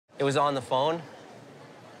It was on the phone.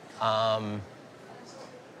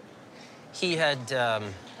 He had,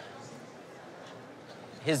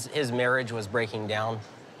 his marriage was breaking down,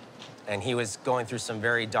 and he was going through some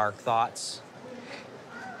very dark thoughts.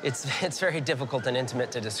 It's very difficult and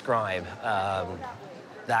intimate to describe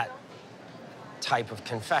that type of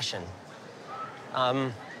confession.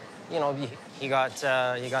 You know, he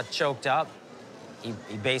got choked up. He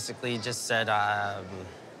basically just said,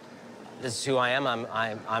 "This is who I am.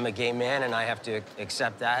 I'm a gay man, and I have to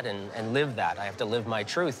accept that and live that. I have to live my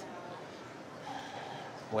truth."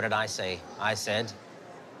 What did I say? I said,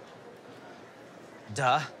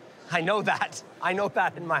 "Duh, I know that. I know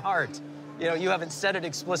that in my heart. You know, you haven't said it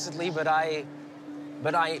explicitly, but I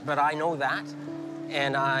know that,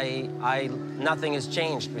 and nothing has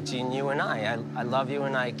changed between you and I. I love you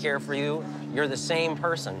and I care for you. You're the same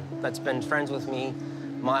person that's been friends with me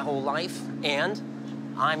my whole life, and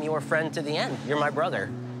I'm your friend to the end. You're my brother,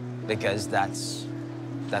 because that's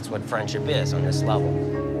what friendship is on this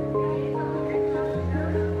level."